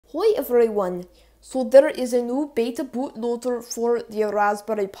Hi everyone! So there is a new beta bootloader for the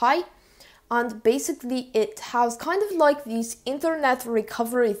Raspberry Pi, and basically it has kind of like this internet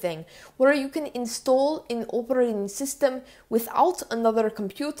recovery thing where you can install an operating system without another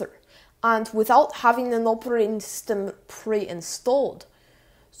computer and without having an operating system pre-installed.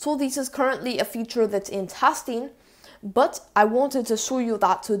 So this is currently a feature that's in testing, but I wanted to show you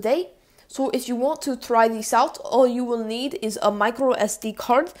that today. So if you want to try this out, all you will need is a micro SD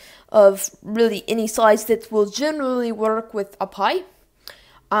card of really any size that will generally work with a Pi,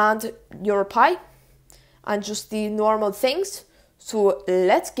 and your Pi, and just the normal things. So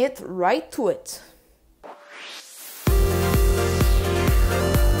let's get right to it.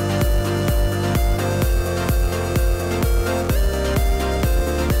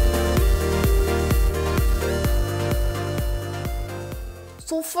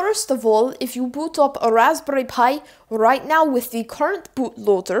 So first of all, if you boot up a Raspberry Pi right now with the current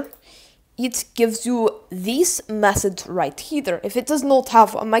bootloader, it gives you this message right here if it does not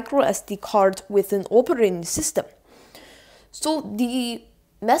have a micro SD card with an operating system. So the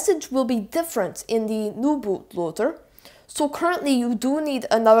message will be different in the new bootloader. So currently you do need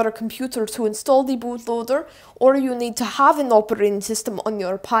another computer to install the bootloader, or you need to have an operating system on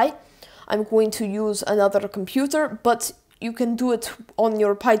your Pi. I'm going to use another computer, but you can do it on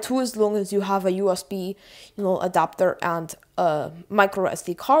your Pi too, as long as you have a USB, adapter and a micro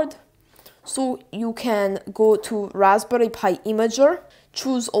SD card. So you can go to Raspberry Pi Imager,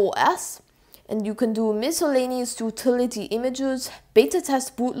 choose OS, and you can do miscellaneous utility images, beta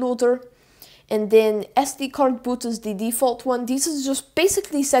test bootloader, and then SD card boot is the default one. This is just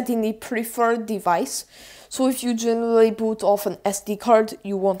basically setting the preferred device. So if you generally boot off an SD card,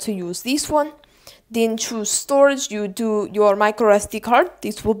 you want to use this one. Then choose storage, you do your micro SD card,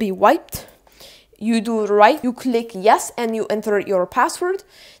 this will be wiped. You do write, you click yes and you enter your password.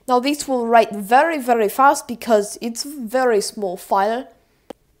 Now this will write very fast because it's a very small file.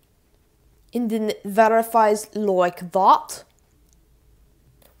 And then it verifies like that.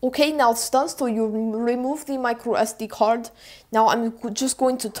 Okay, now it's done, so you remove the micro SD card. Now I'm just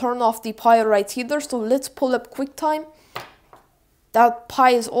going to turn off the Pi right here, so let's pull up QuickTime. That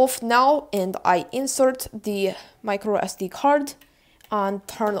Pi is off now, and I insert the micro SD card and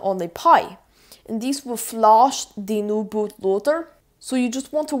turn on the Pi. And this will flash the new bootloader. So you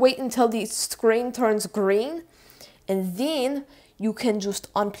just want to wait until the screen turns green, and then you can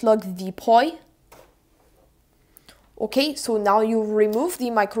just unplug the Pi. Okay, so now you remove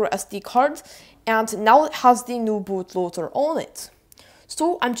the micro SD card, and now it has the new bootloader on it.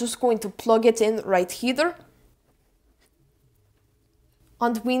 So I'm just going to plug it in right here.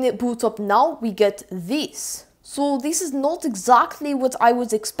 And when it boots up now, we get this. So this is not exactly what I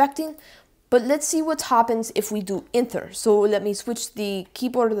was expecting, but let's see what happens if we do enter. So let me switch the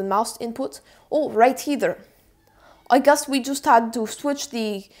keyboard and mouse input. Oh, right here. I guess we just had to switch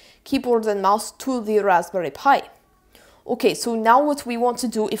the keyboard and mouse to the Raspberry Pi. Okay, so now what we want to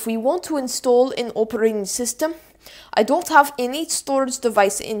do, if we want to install an operating system, I don't have any storage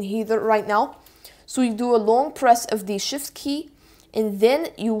device in here right now. So you do a long press of the shift key, and then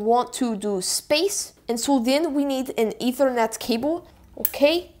you want to do space, and so then we need an Ethernet cable.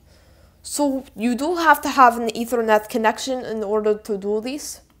 Okay, so you do have to have an Ethernet connection in order to do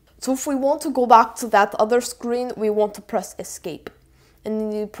this. So if we want to go back to that other screen, we want to press escape, and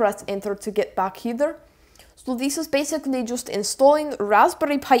then you press enter to get back here. So this is basically just installing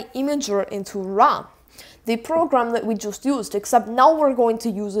Raspberry Pi Imager into RAM, the program that we just used, except now we're going to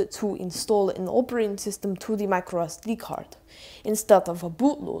use it to install an operating system to the micro SD card instead of a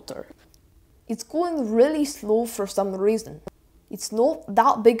bootloader. It's going really slow for some reason. It's not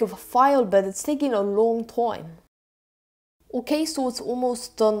that big of a file, but it's taking a long time. Okay, so it's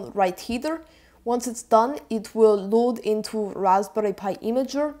almost done right here. Once it's done, it will load into Raspberry Pi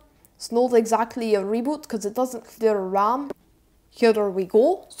Imager. It's not exactly a reboot because it doesn't clear RAM. Here we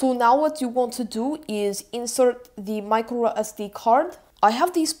go. So now what you want to do is insert the micro SD card. I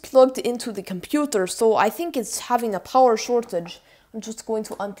have these plugged into the computer, so I think it's having a power shortage. I'm just going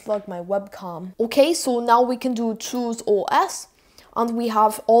to unplug my webcam. Okay, so now we can do choose OS, and we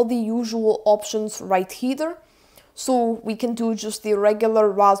have all the usual options right here. So we can do just the regular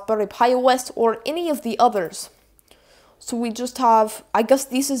Raspberry Pi OS or any of the others. So we just have, I guess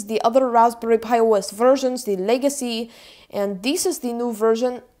this is the other Raspberry Pi OS versions, the legacy, and this is the new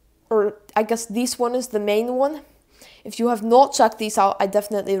version, or I guess this one is the main one. If you have not checked these out, I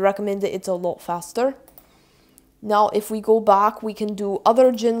definitely recommend it, it's a lot faster. Now if we go back, we can do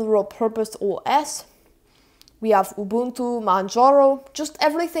other general purpose OS. We have Ubuntu, Manjaro, just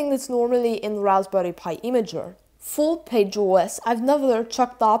everything that's normally in Raspberry Pi Imager. full page OS. I've never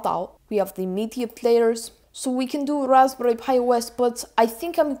checked that out. We have the media players. So we can do Raspberry Pi OS, but I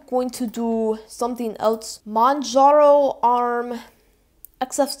think I'm going to do something else. Manjaro ARM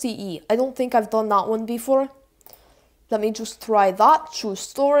XFCE. I don't think I've done that one before. Let me just try that. Choose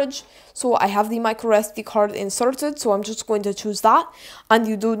storage. So I have the micro SD card inserted, so I'm just going to choose that. And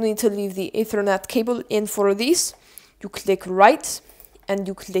you do need to leave the Ethernet cable in for this. You click write and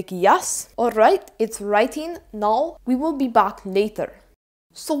you click yes. Alright, it's writing now. We will be back later.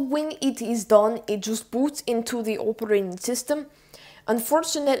 So when it is done, it just boots into the operating system.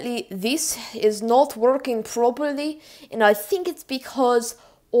 Unfortunately, this is not working properly, and I think it's because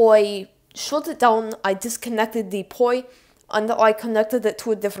I shut it down, I disconnected the Pi, and I connected it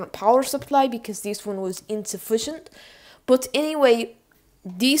to a different power supply because this one was insufficient. But anyway,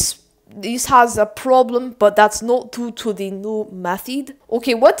 this has a problem, but that's not due to the new method.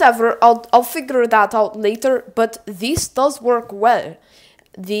 Okay, whatever, I'll figure that out later, but this does work well.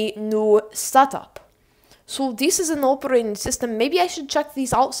 The new setup. So this is an operating system. Maybe I should check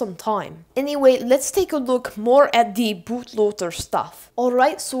these out sometime. Anyway, let's take a look more at the bootloader stuff.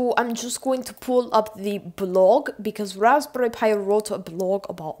 Alright, so I'm just going to pull up the blog because Raspberry Pi wrote a blog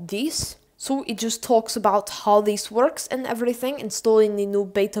about this. So it just talks about how this works and everything, installing the new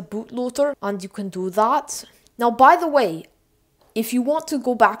beta bootloader, and you can do that. Now, by the way, if you want to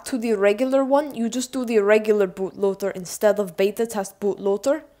go back to the regular one, you just do the regular bootloader instead of beta test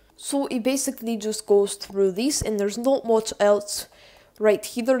bootloader. So it basically just goes through this, and there's not much else right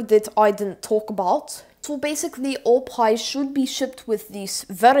here that I didn't talk about. So basically all Pis should be shipped with this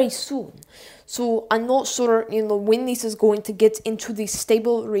very soon. So I'm not sure, when this is going to get into the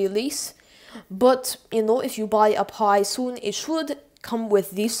stable release. But, if you buy a Pi soon, it should come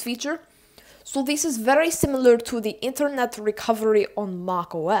with this feature. So this is very similar to the internet recovery on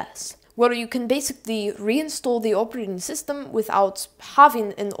macOS, where you can basically reinstall the operating system without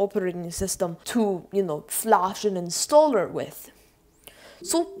having an operating system to, flash an installer with.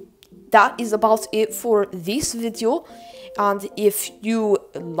 So that is about it for this video. And if you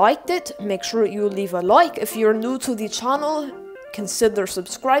liked it, make sure you leave a like. If you're new to the channel, consider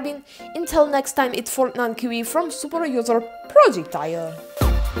subscribing. Until next time, it's Fortnite QE from Super User Projectile.